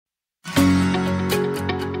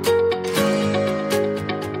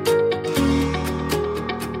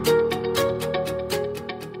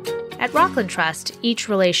At Rockland Trust, each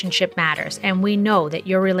relationship matters, and we know that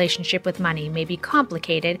your relationship with money may be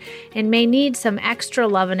complicated and may need some extra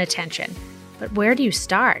love and attention. But where do you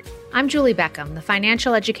start? I'm Julie Beckham, the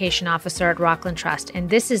Financial Education Officer at Rockland Trust, and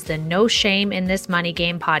this is the No Shame in This Money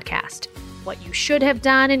Game podcast. What you should have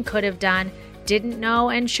done and could have done, didn't know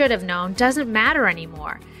and should have known, doesn't matter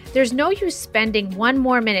anymore. There's no use spending one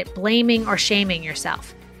more minute blaming or shaming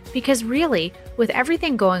yourself. Because really, with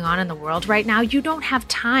everything going on in the world right now, you don't have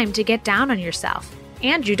time to get down on yourself.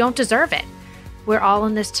 And you don't deserve it. We're all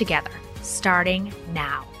in this together, starting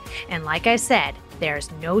now. And like I said,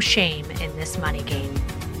 there's no shame in this money game.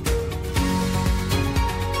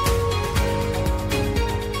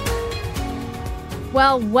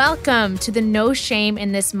 Well, welcome to the No Shame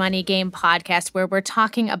in This Money Game podcast, where we're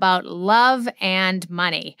talking about love and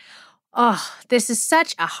money. Oh, this is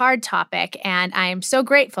such a hard topic, and I am so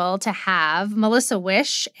grateful to have Melissa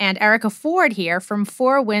Wish and Erica Ford here from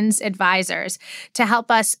Four Winds Advisors to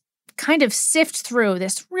help us kind of sift through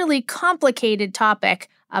this really complicated topic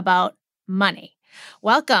about money.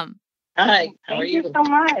 Welcome. Hi, how are you? Thank you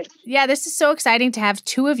so much. Yeah, this is so exciting to have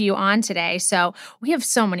two of you on today. So we have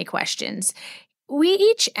so many questions. We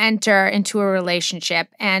each enter into a relationship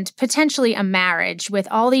and potentially a marriage with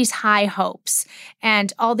all these high hopes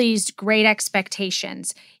and all these great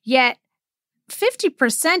expectations. Yet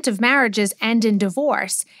 50% of marriages end in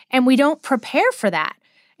divorce, and we don't prepare for that.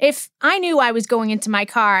 If I knew I was going into my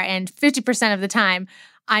car and 50% of the time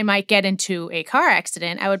I might get into a car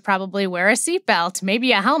accident, I would probably wear a seatbelt,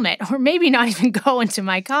 maybe a helmet, or maybe not even go into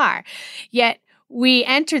my car. Yet we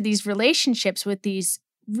enter these relationships with these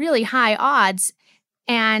really high odds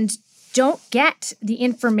and don't get the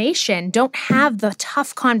information, don't have the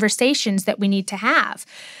tough conversations that we need to have.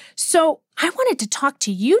 So I wanted to talk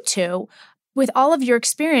to you two, with all of your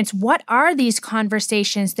experience, what are these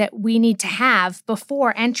conversations that we need to have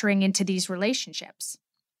before entering into these relationships?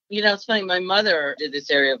 You know, it's funny. My mother did this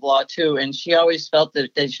area of law too, and she always felt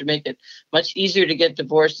that they should make it much easier to get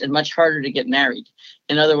divorced and much harder to get married.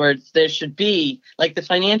 In other words, there should be like the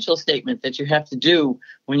financial statement that you have to do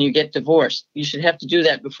when you get divorced. You should have to do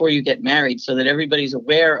that before you get married so that everybody's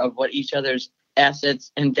aware of what each other's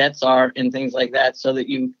assets and debts are and things like that, so that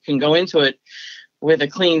you can go into it with a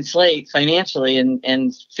clean slate financially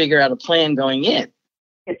and figure out a plan going in.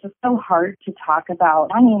 It's just so hard to talk about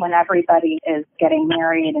money when everybody is getting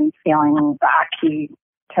married and feeling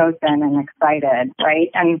oxytocin and excited, right?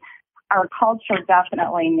 And our culture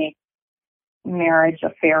definitely makes marriage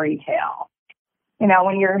a fairy tale. You know,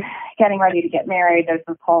 when you're getting ready to get married, there's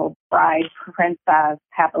this whole bride, princess,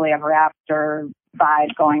 happily ever after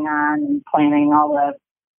vibe going on and planning all the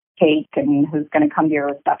cake and who's going to come to your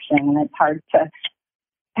reception. And it's hard to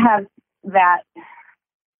have that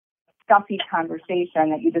stuffy conversation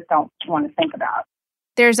that you just don't want to think about.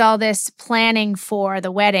 There's all this planning for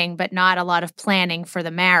the wedding, but not a lot of planning for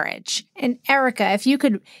the marriage. And Erica,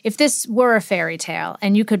 if this were a fairy tale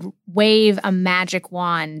and you could wave a magic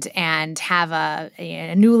wand and have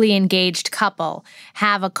a newly engaged couple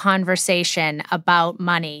have a conversation about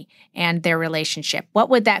money and their relationship, what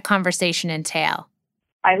would that conversation entail?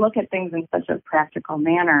 I look at things in such a practical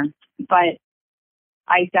manner, but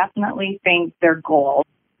I definitely think their goals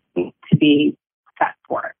need to be set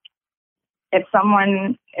for it. If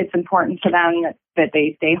someone, it's important to them that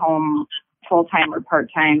they stay home full-time or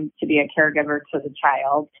part-time to be a caregiver to the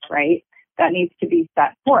child, right? That needs to be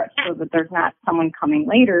set forth so that there's not someone coming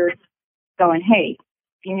later going, hey,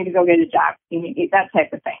 you need to go get a job, that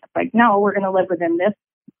type of thing. It's like, no, we're going to live within this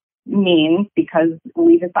means because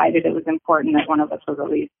we decided it was important that one of us was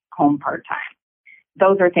at least home part-time.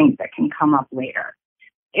 Those are things that can come up later.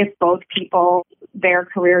 If both people, their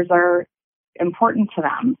careers are important to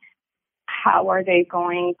them, how are they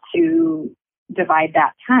going to divide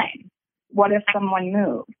that time? What if someone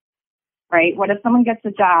moves, right? What if someone gets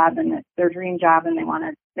a job and it's their dream job and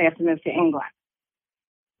they have to move to England?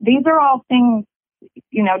 These are all things,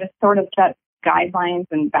 you know, to sort of set guidelines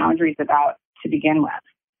and boundaries about to begin with.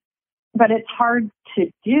 But it's hard to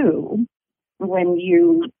do when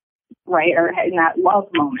you, right, are in that love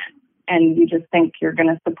moment. And you just think you're going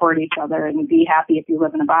to support each other and be happy if you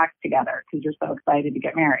live in a box together because you're so excited to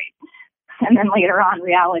get married. And then later on,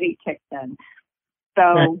 reality kicks in. So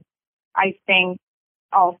right. I think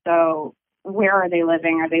also, where are they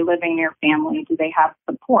living? Are they living near family? Do they have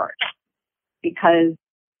support? Because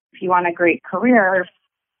if you want a great career, it's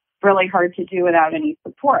really hard to do without any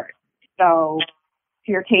support. So if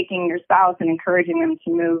you're taking your spouse and encouraging them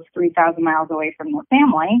to move 3,000 miles away from their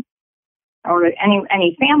family, or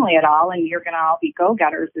any family at all, and you're going to all be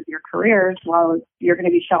go-getters with your careers, well, you're going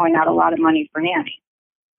to be shelling out a lot of money for nanny.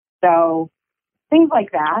 So things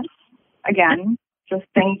like that. again, just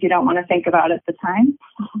things you don't want to think about at the time.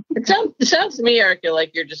 It sounds to me, Erica,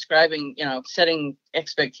 like you're describing, setting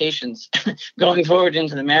expectations going forward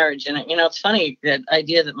into the marriage. And, it's funny, that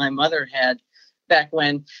idea that my mother had back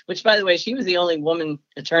when, which, by the way, she was the only woman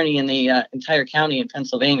attorney in the entire county in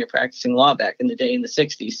Pennsylvania practicing law back in the day in the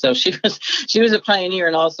 60s. So she was a pioneer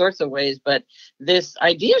in all sorts of ways. But this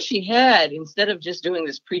idea she had, instead of just doing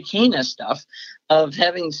this pre-Cana stuff of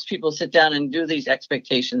having people sit down and do these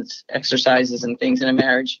expectations exercises and things in a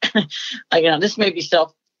marriage, this may be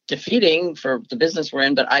self-defeating for the business we're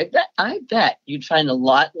in, but I bet you'd find a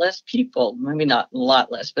lot less people, maybe not a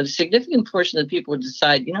lot less, but a significant portion of the people would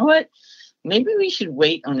decide, you know what? Maybe we should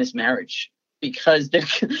wait on this marriage, because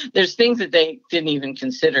there's things that they didn't even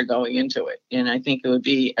consider going into it. And I think it would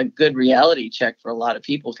be a good reality check for a lot of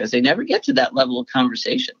people, because they never get to that level of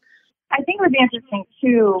conversation. I think it would be interesting,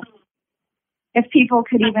 too, if people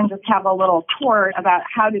could even just have a little court about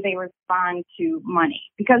how do they respond to money.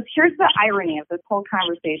 Because here's the irony of this whole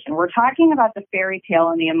conversation. We're talking about the fairy tale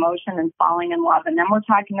and the emotion and falling in love, and then we're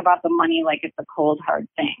talking about the money like it's a cold, hard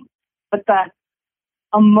thing. But the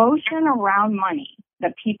emotion around money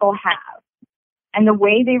that people have and the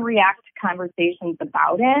way they react to conversations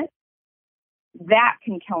about it, that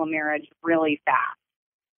can kill a marriage really fast.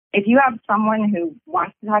 If you have someone who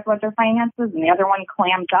wants to talk about their finances and the other one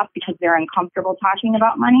clams up because they're uncomfortable talking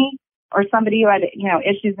about money, or somebody who had,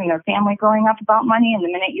 issues in their family growing up about money, and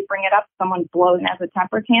the minute you bring it up, someone blows and has a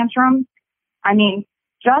temper tantrum.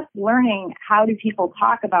 Just learning how do people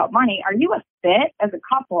talk about money. Are you a fit as a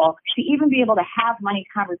couple to even be able to have money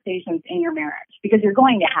conversations in your marriage? Because you're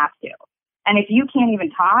going to have to. And if you can't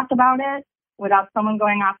even talk about it without someone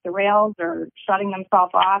going off the rails or shutting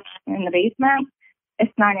themselves off in the basement,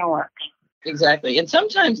 it's not going to work. Exactly. And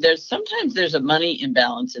sometimes there's a money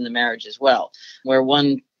imbalance in the marriage as well, where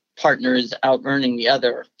one partner is out earning the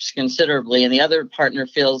other considerably, and the other partner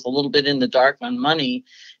feels a little bit in the dark on money.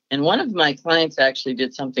 And one of my clients actually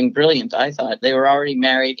did something brilliant, I thought. They were already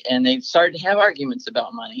married and they started to have arguments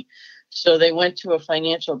about money. So they went to a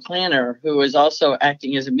financial planner who was also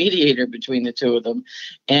acting as a mediator between the two of them.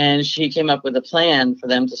 And she came up with a plan for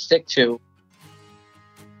them to stick to.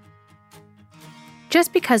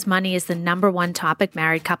 Just because money is the number one topic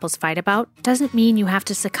married couples fight about doesn't mean you have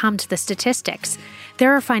to succumb to the statistics.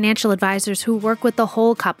 There are financial advisors who work with the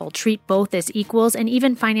whole couple, treat both as equals, and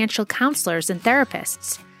even financial counselors and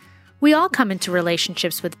therapists. We all come into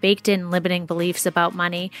relationships with baked-in limiting beliefs about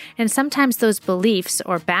money, and sometimes those beliefs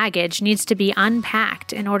or baggage needs to be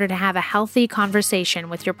unpacked in order to have a healthy conversation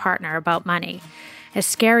with your partner about money. As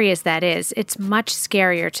scary as that is, it's much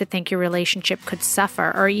scarier to think your relationship could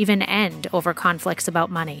suffer or even end over conflicts about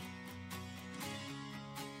money.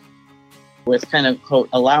 With kind of, quote,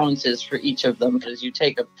 allowances for each of them, because you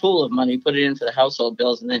take a pool of money, put it in for the household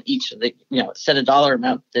bills, and then each of the, set a dollar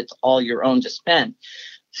amount that's all your own to spend.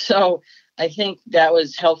 So I think that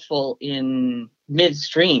was helpful in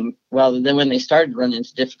midstream, rather than when they started to run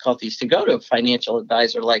into difficulties, to go to a financial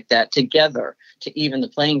advisor like that together to even the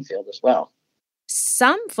playing field as well.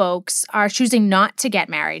 Some folks are choosing not to get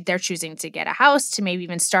married. They're choosing to get a house, to maybe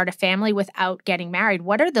even start a family without getting married.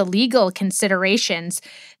 What are the legal considerations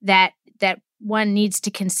that one needs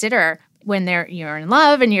to consider when you're in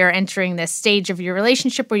love and you're entering this stage of your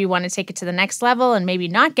relationship where you want to take it to the next level and maybe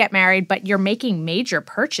not get married, but you're making major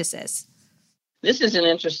purchases? This is an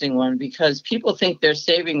interesting one, because people think they're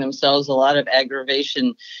saving themselves a lot of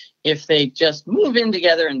aggravation if they just move in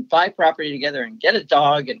together and buy property together and get a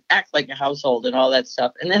dog and act like a household and all that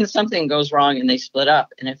stuff. And then something goes wrong and they split up.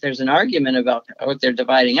 And if there's an argument about what they're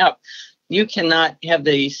dividing up, you cannot have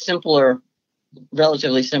the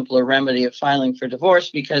relatively simpler remedy of filing for divorce,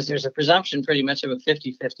 because there's a presumption pretty much of a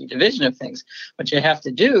 50-50 division of things. What you have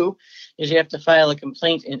to do is you have to file a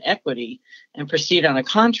complaint in equity and proceed on a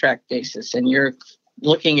contract basis. And you're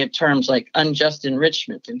looking at terms like unjust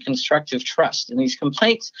enrichment and constructive trust. And these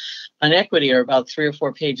complaints on equity are about 3 or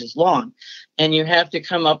 4 pages long. And you have to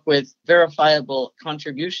come up with verifiable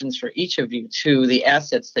contributions for each of you to the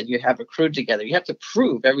assets that you have accrued together. You have to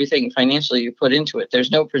prove everything financially you put into it. There's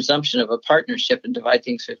no presumption of a partnership and divide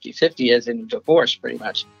things 50-50 as in divorce, pretty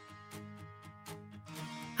much.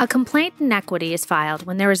 A complaint in equity is filed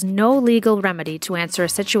when there is no legal remedy to answer a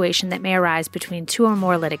situation that may arise between two or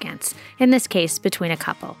more litigants, in this case, between a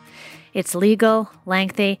couple. It's legal,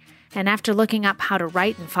 lengthy, and after looking up how to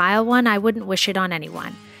write and file one, I wouldn't wish it on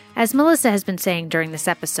anyone. As Melissa has been saying during this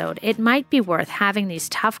episode, it might be worth having these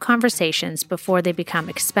tough conversations before they become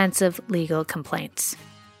expensive legal complaints.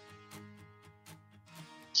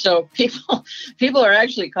 So people are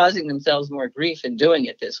actually causing themselves more grief in doing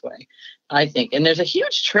it this way, I think. And there's a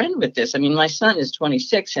huge trend with this. I mean, my son is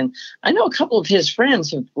 26, and I know a couple of his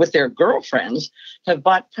friends with their girlfriends have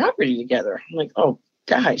bought property together. I'm like, oh,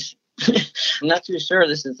 guys, I'm not too sure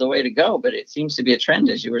this is the way to go, but it seems to be a trend,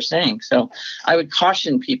 as you were saying. So I would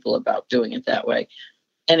caution people about doing it that way.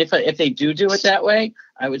 And if they do it that way,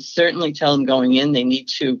 I would certainly tell them going in, they need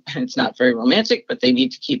to, and it's not very romantic, but they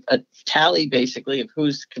need to keep a tally basically of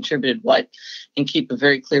who's contributed what and keep a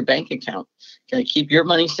very clear bank account. Okay, keep your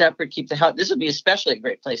money separate, keep the house. This would be especially a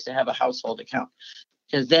great place to have a household account,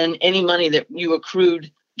 because then any money that you accrued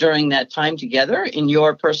during that time together in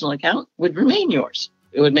your personal account would remain yours.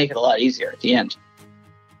 It would make it a lot easier at the end.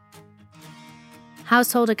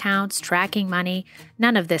 Household accounts, tracking money,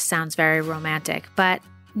 none of this sounds very romantic, but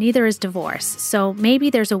neither is divorce. So maybe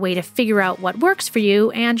there's a way to figure out what works for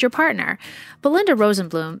you and your partner. Belinda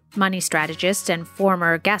Rosenblum, money strategist and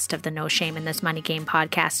former guest of the No Shame in This Money Game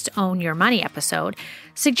podcast's Own Your Money episode,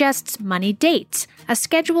 suggests money dates, a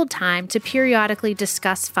scheduled time to periodically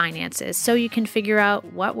discuss finances so you can figure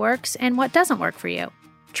out what works and what doesn't work for you.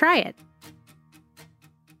 Try it.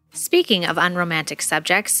 Speaking of unromantic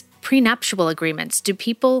subjects, prenuptial agreements. Do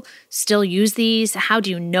people still use these? How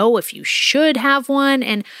do you know if you should have one?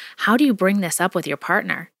 And how do you bring this up with your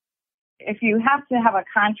partner? If you have to have a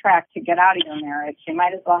contract to get out of your marriage, you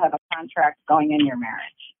might as well have a contract going in your marriage.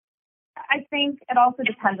 I think it also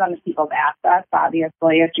depends on the people's assets.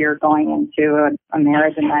 Obviously, if you're going into a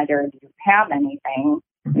marriage and neither of you have anything,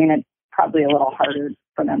 I mean, it's probably a little harder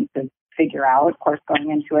for them to figure out. Of course,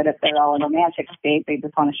 going into it, if they're all in a romantic state, they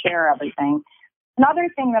just want to share everything. Another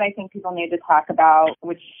thing that I think people need to talk about,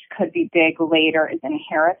 which could be big later, is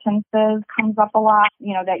inheritances. Comes up a lot,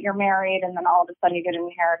 that you're married and then all of a sudden you get an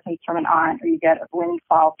inheritance from an aunt or you get a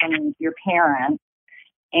windfall from your parents.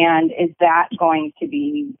 And is that going to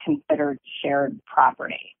be considered shared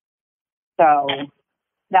property? So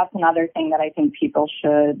that's another thing that I think people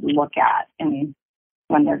should look at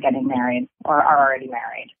when they're getting married or are already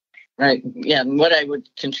married. Right. Yeah. And what I would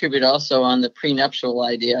contribute also on the prenuptial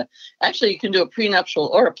idea, actually, you can do a prenuptial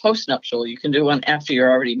or a postnuptial. You can do one after you're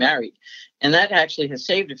already married. And that actually has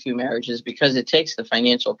saved a few marriages because it takes the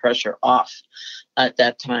financial pressure off at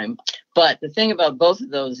that time. But the thing about both of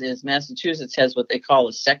those is Massachusetts has what they call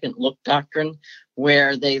a second look doctrine,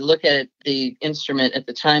 where they look at the instrument at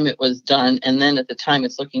the time it was done and then at the time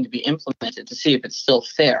it's looking to be implemented to see if it's still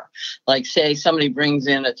fair. Like, say somebody brings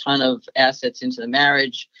in a ton of assets into the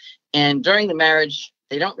marriage, and during the marriage,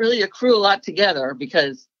 they don't really accrue a lot together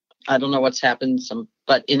because I don't know what's happened.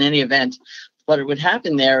 But in any event, what would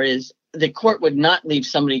happen there is the court would not leave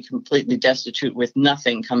somebody completely destitute with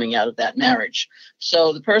nothing coming out of that marriage.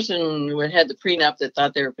 So the person who had the prenup that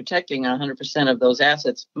thought they were protecting 100% of those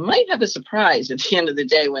assets might have a surprise at the end of the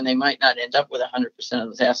day when they might not end up with 100% of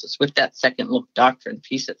those assets with that second look doctrine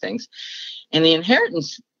piece of things. And the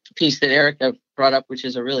inheritance piece that Erica brought up, which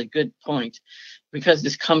is a really good point, because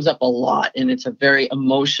this comes up a lot and it's a very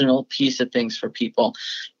emotional piece of things for people,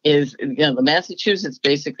 is, the Massachusetts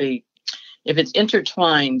basically, if it's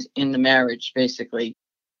intertwined in the marriage, basically,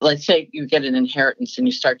 let's say you get an inheritance and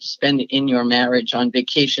you start to spend it in your marriage on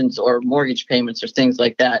vacations or mortgage payments or things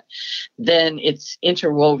like that, then it's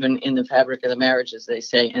interwoven in the fabric of the marriage, as they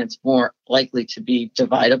say, and it's more likely to be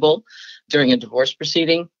dividable during a divorce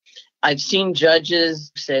proceeding. I've seen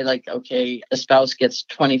judges say, like, okay, a spouse gets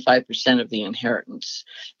 25% of the inheritance.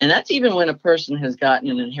 And that's even when a person has gotten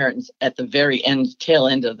an inheritance at the very tail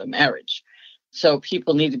end of the marriage. So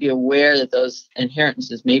people need to be aware that those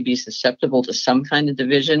inheritances may be susceptible to some kind of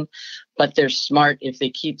division, but they're smart if they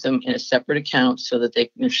keep them in a separate account so that they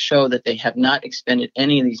can show that they have not expended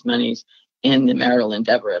any of these monies in the marital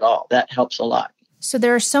endeavor at all. That helps a lot. So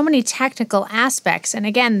there are so many technical aspects. And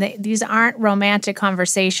again, these aren't romantic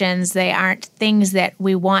conversations. They aren't things that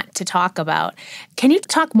we want to talk about. Can you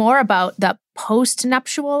talk more about the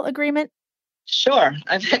post-nuptial agreement? Sure.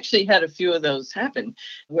 I've actually had a few of those happen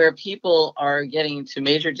where people are getting into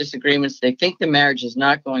major disagreements. They think the marriage is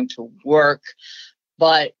not going to work,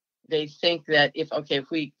 but they think that if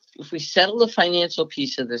we settle the financial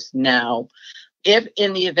piece of this now, if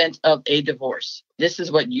in the event of a divorce, this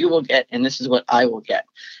is what you will get and this is what I will get.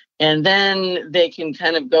 And then they can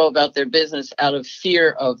kind of go about their business out of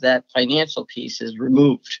fear of that financial piece is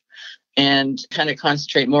removed and kind of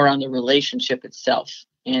concentrate more on the relationship itself.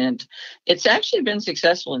 And it's actually been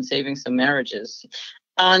successful in saving some marriages.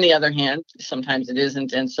 On the other hand, sometimes it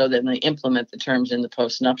isn't. And so then they implement the terms in the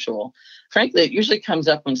postnuptial. Frankly, it usually comes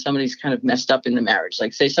up when somebody's kind of messed up in the marriage.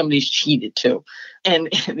 Like, say somebody's cheated too. And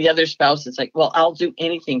the other spouse is like, well, I'll do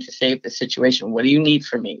anything to save the situation. What do you need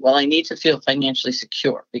from me? Well, I need to feel financially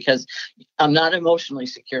secure because I'm not emotionally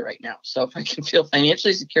secure right now. So if I can feel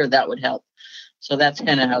financially secure, that would help. So that's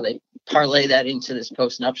kind of how they parlay that into this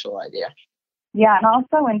postnuptial idea. Yeah, and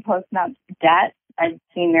also in postnup debt, I've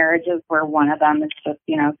seen marriages where one of them is just,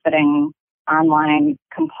 sitting online,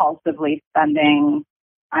 compulsively spending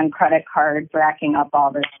on credit cards, racking up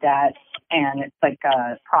all this debt, and it's like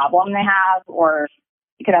a problem they have. Or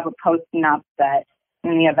you could have a postnup that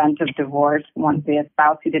in the event of divorce, once the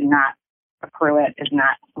spouse who did not accrue it is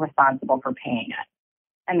not responsible for paying it.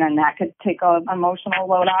 And then that could take an emotional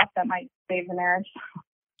load off that might save the marriage.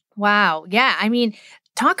 Wow. Yeah. I mean,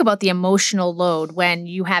 talk about the emotional load when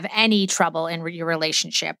you have any trouble in your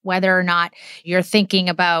relationship, whether or not you're thinking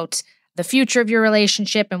about the future of your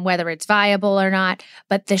relationship and whether it's viable or not,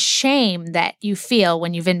 but the shame that you feel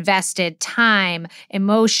when you've invested time,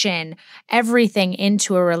 emotion, everything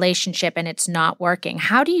into a relationship and it's not working.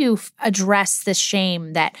 How do you address the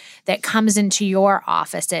shame that comes into your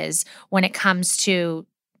offices when it comes to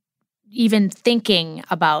even thinking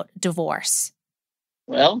about divorce?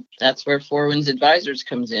 Well, that's where Four Winds Advisors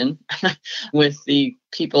comes in with the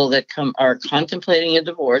people that are contemplating a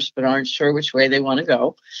divorce but aren't sure which way they want to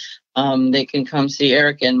go. They can come see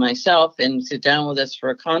Erica and myself and sit down with us for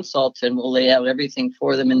a consult, and we'll lay out everything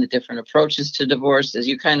for them in the different approaches to divorce. As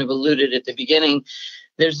you kind of alluded at the beginning,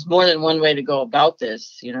 there's more than one way to go about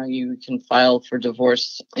this. You can file for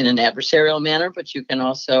divorce in an adversarial manner, but you can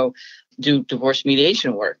also do divorce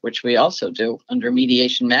mediation work, which we also do under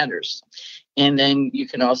Mediation Matters. And then you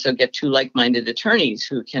can also get two like-minded attorneys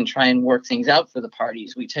who can try and work things out for the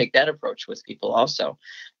parties. We take that approach with people also.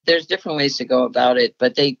 There's different ways to go about it,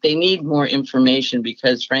 but they need more information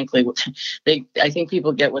because, frankly, I think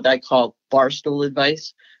people get what I call barstool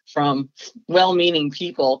advice from well-meaning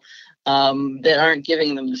people that aren't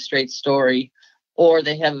giving them the straight story, or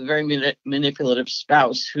they have a very manipulative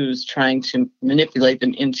spouse who's trying to manipulate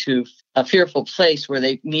them into a fearful place where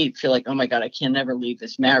they feel like, oh my God, I can never leave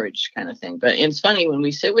this marriage kind of thing. But it's funny, when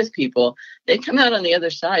we sit with people, they come out on the other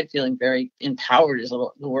side feeling very empowered, is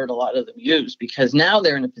the word a lot of them use, because now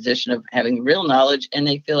they're in a position of having real knowledge and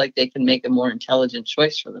they feel like they can make a more intelligent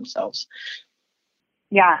choice for themselves.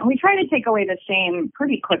 Yeah, and we try to take away the shame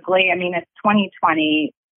pretty quickly. I mean, it's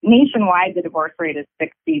 2020. Nationwide, the divorce rate is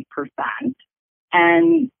 60%.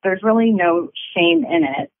 And there's really no shame in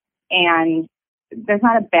it. And there's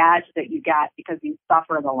not a badge that you get because you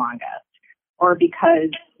suffer the longest or because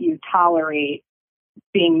you tolerate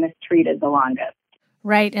being mistreated the longest.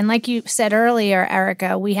 Right. And like you said earlier,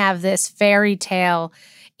 Erica, we have this fairy tale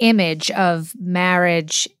image of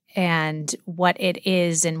marriage and what it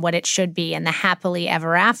is and what it should be and the happily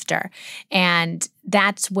ever after. And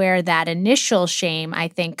that's where that initial shame, I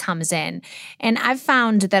think, comes in. And I've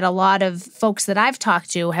found that a lot of folks that I've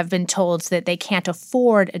talked to have been told that they can't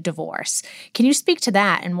afford a divorce. Can you speak to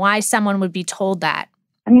that and why someone would be told that?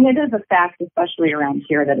 I mean, it is a fact, especially around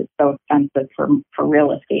here, that it's so expensive for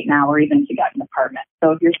real estate now, or even to get an apartment.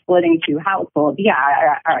 So if you're splitting two households,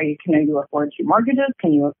 can you afford two mortgages?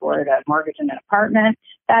 Can you afford a mortgage and an apartment?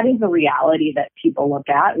 That is a reality that people look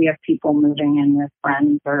at. We have people moving in with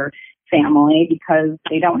friends or family because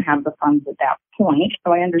they don't have the funds at that point.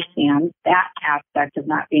 So I understand that aspect of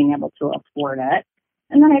not being able to afford it.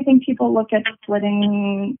 And then I think people look at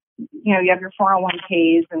splitting. You have your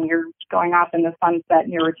 401ks and you're going off in the sunset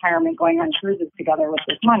and your retirement, going on cruises together with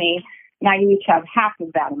this money. Now you each have half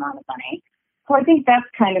of that amount of money. So I think that's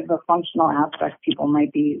kind of the functional aspect people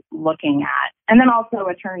might be looking at. And then also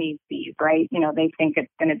attorney's fees, right? They think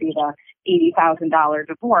it's going to be the $80,000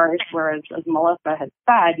 divorce, whereas as Melissa has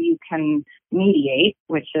said, you can mediate,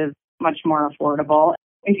 which is much more affordable.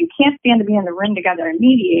 If you can't stand to be in the room together and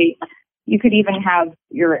mediate, you could even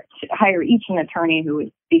hire each an attorney who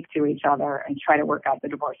would speak to each other and try to work out the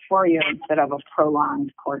divorce for you instead of a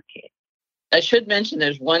prolonged court case. I should mention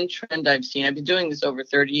there's one trend I've seen. I've been doing this over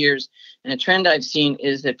 30 years, and a trend I've seen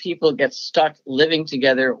is that people get stuck living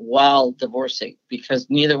together while divorcing because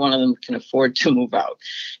neither one of them can afford to move out.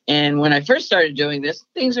 And when I first started doing this,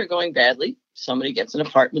 things are going badly. Somebody gets an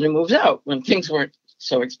apartment and moves out when things weren't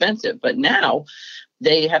so expensive. But now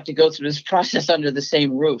they have to go through this process under the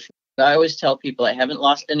same roof. I always tell people I haven't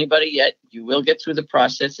lost anybody yet. You will get through the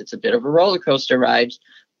process. It's a bit of a roller coaster ride,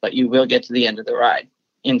 but you will get to the end of the ride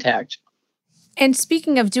intact. And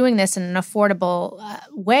speaking of doing this in an affordable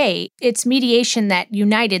way, it's mediation that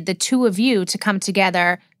united the two of you to come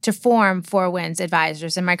together to form Four Winds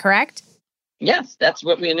Advisors. Am I correct? Yes, that's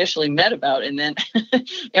what we initially met about. And then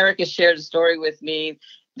Erica shared a story with me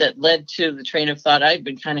that led to the train of thought I'd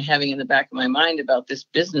been kind of having in the back of my mind about this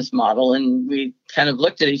business model. And we kind of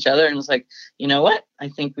looked at each other and was like, you know what? I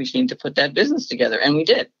think we need to put that business together. And we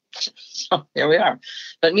did. So there we are.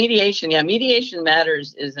 But mediation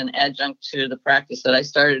matters is an adjunct to the practice that I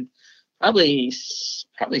started probably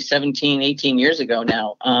 17, 18 years ago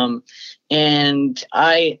now. And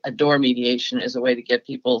I adore mediation as a way to get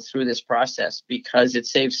people through this process because it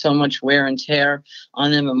saves so much wear and tear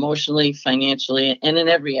on them emotionally, financially, and in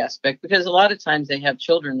every aspect. Because a lot of times they have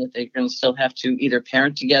children that they're going to still have to either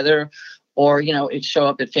parent together or, it show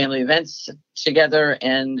up at family events together.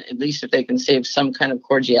 And at least if they can save some kind of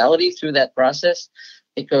cordiality through that process,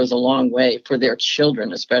 it goes a long way for their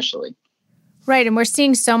children, especially. Right. And we're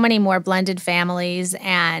seeing so many more blended families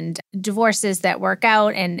and divorces that work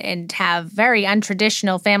out and have very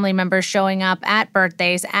untraditional family members showing up at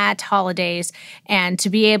birthdays, at holidays, and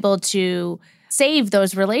to be able to save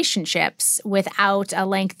those relationships without a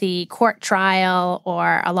lengthy court trial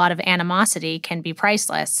or a lot of animosity can be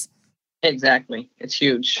priceless. Exactly. It's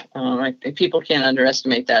huge. People can't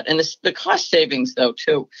underestimate that. And the cost savings, though,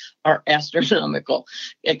 too, are astronomical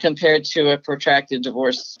compared to a protracted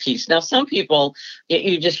divorce piece. Now, some people,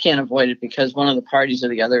 you just can't avoid it because one of the parties or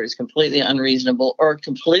the other is completely unreasonable or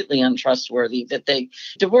completely untrustworthy.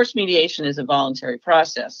 Divorce mediation is a voluntary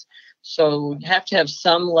process. So you have to have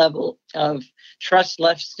some level of trust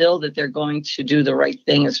left still that they're going to do the right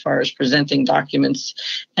thing as far as presenting documents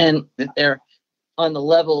and that they're on the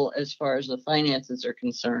level as far as the finances are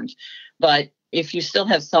concerned. But if you still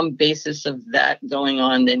have some basis of that going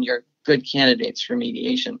on, then you're good candidates for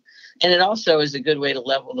mediation. And it also is a good way to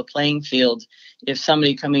level the playing field if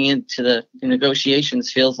somebody coming into the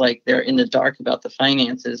negotiations feels like they're in the dark about the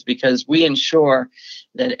finances, because we ensure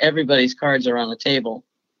that everybody's cards are on the table.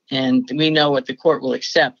 And we know what the court will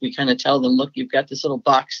accept. We kind of tell them, look, you've got this little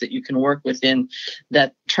box that you can work within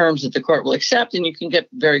that terms that the court will accept. And you can get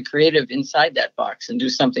very creative inside that box and do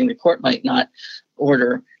something the court might not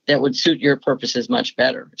order that would suit your purposes much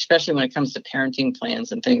better, especially when it comes to parenting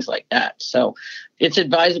plans and things like that. So it's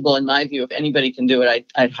advisable, in my view, if anybody can do it,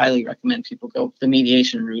 I'd highly recommend people go the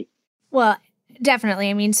mediation route. Well, definitely.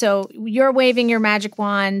 I mean, so you're waving your magic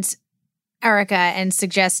wand, Erica, and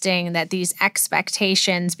suggesting that these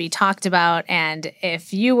expectations be talked about. And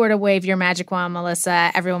if you were to wave your magic wand,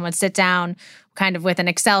 Melissa, everyone would sit down kind of with an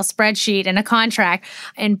Excel spreadsheet and a contract.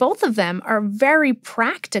 And both of them are very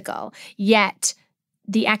practical. Yet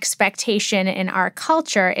the expectation in our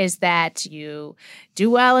culture is that you do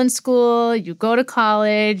well in school, you go to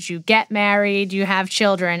college, you get married, you have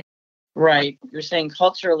children. Right. You're saying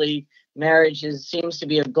culturally, marriage seems to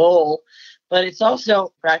be a goal. But it's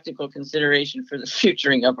also practical consideration for the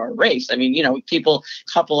futuring of our race. I mean, people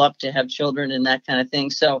couple up to have children and that kind of thing.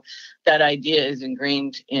 So that idea is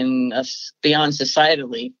ingrained in us beyond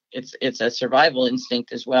societally. It's a survival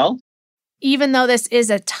instinct as well. Even though this is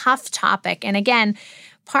a tough topic, and again,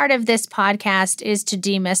 part of this podcast is to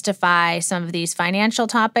demystify some of these financial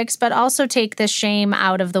topics, but also take the shame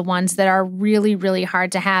out of the ones that are really, really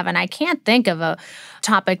hard to have. And I can't think of a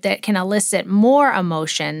topic that can elicit more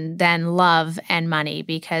emotion than love and money,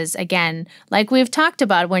 because again, like we've talked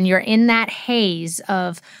about, when you're in that haze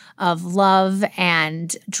of love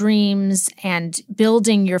and dreams and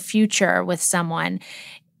building your future with someone,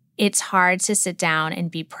 it's hard to sit down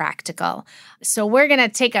and be practical. So we're going to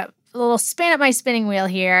take a little spin at my spinning wheel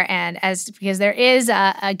here, and because there is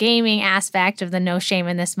a gaming aspect of the No Shame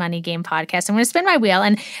in This Money Game podcast, I'm going to spin my wheel,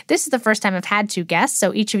 and this is the first time I've had two guests,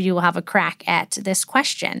 so each of you will have a crack at this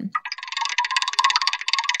question.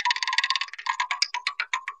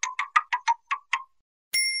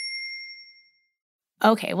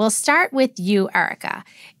 Okay, we'll start with you, Erica.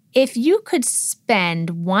 If you could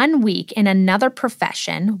spend 1 week in another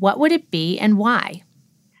profession, what would it be and why?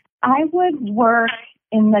 I would work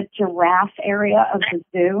in the giraffe area of the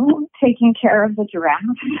zoo, taking care of the giraffes.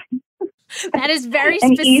 That is very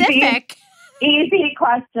specific. Easy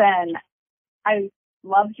question. I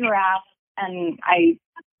love giraffes, and I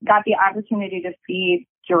got the opportunity to feed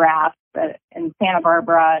giraffes in Santa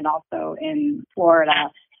Barbara and also in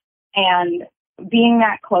Florida. And being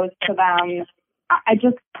that close to them, I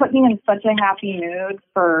just put me in such a happy mood.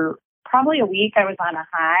 For probably a week, I was on a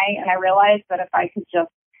high, and I realized that if I could just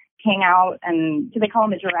hang out, and do they call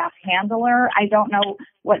them a giraffe handler? I don't know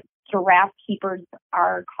what giraffe keepers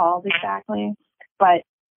are called exactly, but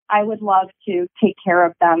I would love to take care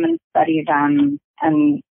of them and study them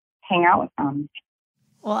and hang out with them.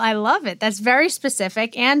 Well, I love it. That's very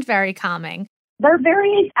specific and very calming. They're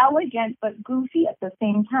very elegant but goofy at the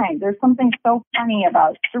same time. There's something so funny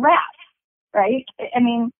about giraffes. right? I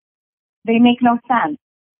mean, they make no sense.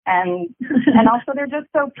 And also they're just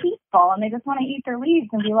so peaceful and they just want to eat their leaves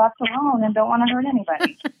and be left alone and don't want to hurt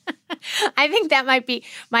anybody. I think that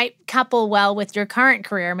might couple well with your current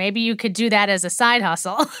career. Maybe you could do that as a side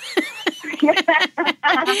hustle.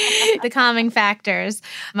 The calming factors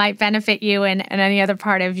might benefit you in any other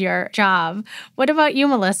part of your job. What about you,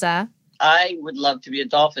 Melissa? I would love to be a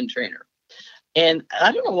dolphin trainer. And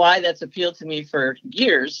I don't know why that's appealed to me for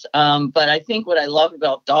years, but I think what I love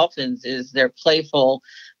about dolphins is they're playful,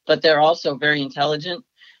 but they're also very intelligent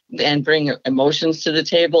and bring emotions to the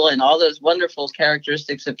table and all those wonderful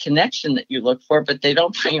characteristics of connection that you look for, but they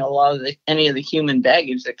don't bring a lot of any of the human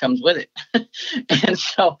baggage that comes with it. And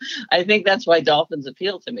so I think that's why dolphins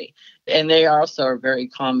appeal to me. And they also are very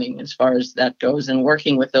calming as far as that goes. And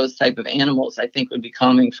working with those type of animals, I think would be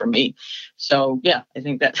calming for me. So yeah, I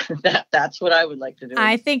think that's what I would like to do.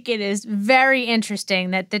 I think it is very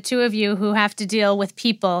interesting that the two of you who have to deal with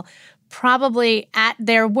people probably at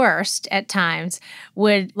their worst at times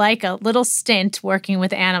would like a little stint working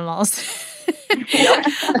with animals.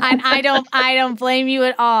 And I don't blame you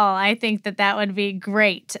at all. I think that would be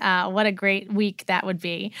great. What a great week that would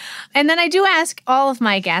be. And then I do ask all of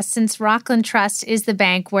my guests, since Rockland Trust is the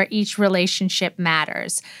bank where each relationship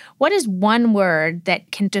matters, what is one word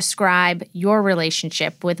that can describe your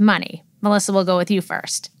relationship with money? Melissa, we'll go with you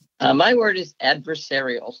first. My word is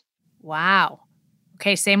adversarial. Wow.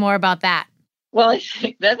 Okay, say more about that. Well, I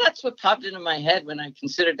think that's what popped into my head when I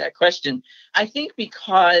considered that question. I think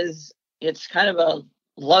because it's kind of a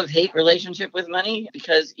love-hate relationship with money,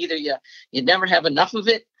 because either you never have enough of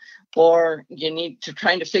it or you need to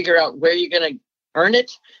trying to figure out where you're going to earn it.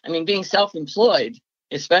 I mean, being self-employed,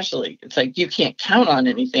 especially, it's like you can't count on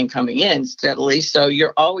anything coming in steadily. So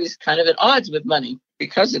you're always kind of at odds with money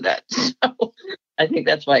because of that. So I think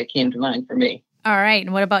that's why it came to mind for me. All right.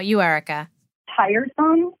 And what about you, Erica?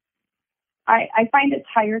 Tiresome. I find it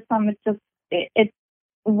tiresome. It's just, it's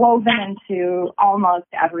woven into almost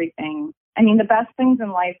everything. I mean, the best things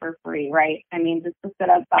in life are free, right? I mean, just to sit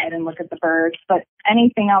outside and look at the birds, but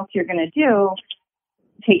anything else you're going to do,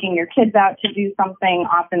 taking your kids out to do something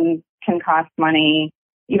often can cost money,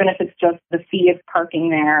 even if it's just the fee of parking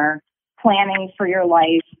there, planning for your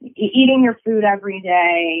life, eating your food every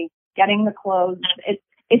day, getting the clothes.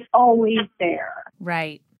 It's always there.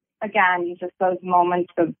 Right. Again, just those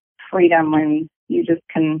moments of freedom when you just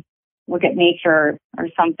can look at nature or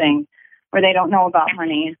something where they don't know about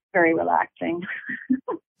money. It's very relaxing.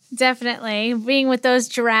 Definitely. Being with those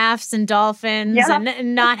giraffes and dolphins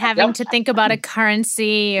and not having to think about a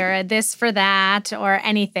currency or this for that or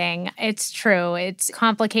anything. It's true. It's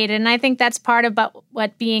complicated. And I think that's part of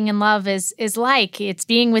what being in love is like. It's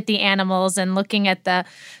being with the animals and looking at the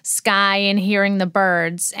sky and hearing the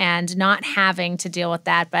birds and not having to deal with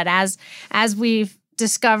that. But as we've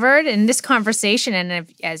discovered in this conversation, and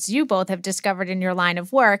as you both have discovered in your line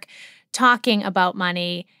of work, talking about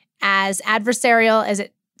money, as adversarial as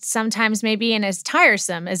it sometimes may be and as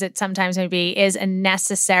tiresome as it sometimes may be, is a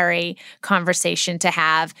necessary conversation to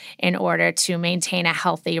have in order to maintain a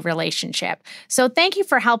healthy relationship. So thank you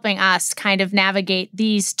for helping us kind of navigate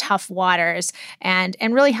these tough waters and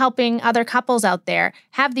really helping other couples out there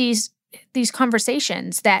have these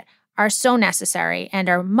conversations that are so necessary and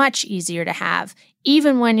are much easier to have,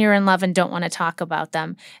 even when you're in love and don't want to talk about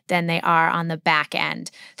them, than they are on the back end.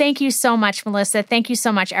 Thank you so much, Melissa. Thank you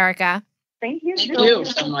so much, Erica. Thank you. Thank you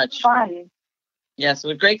so much. Fun. Yes, it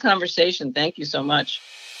was a great conversation. Thank you so much.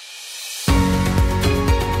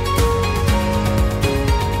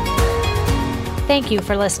 Thank you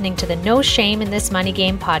for listening to the No Shame in This Money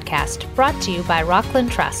Game podcast, brought to you by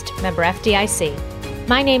Rockland Trust, member FDIC.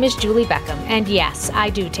 My name is Julie Beckham, and yes, I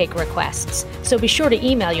do take requests. So be sure to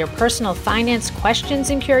email your personal finance questions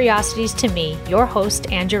and curiosities to me, your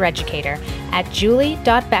host and your educator, at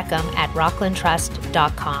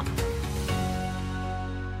julie.beckham@rocklandtrust.com.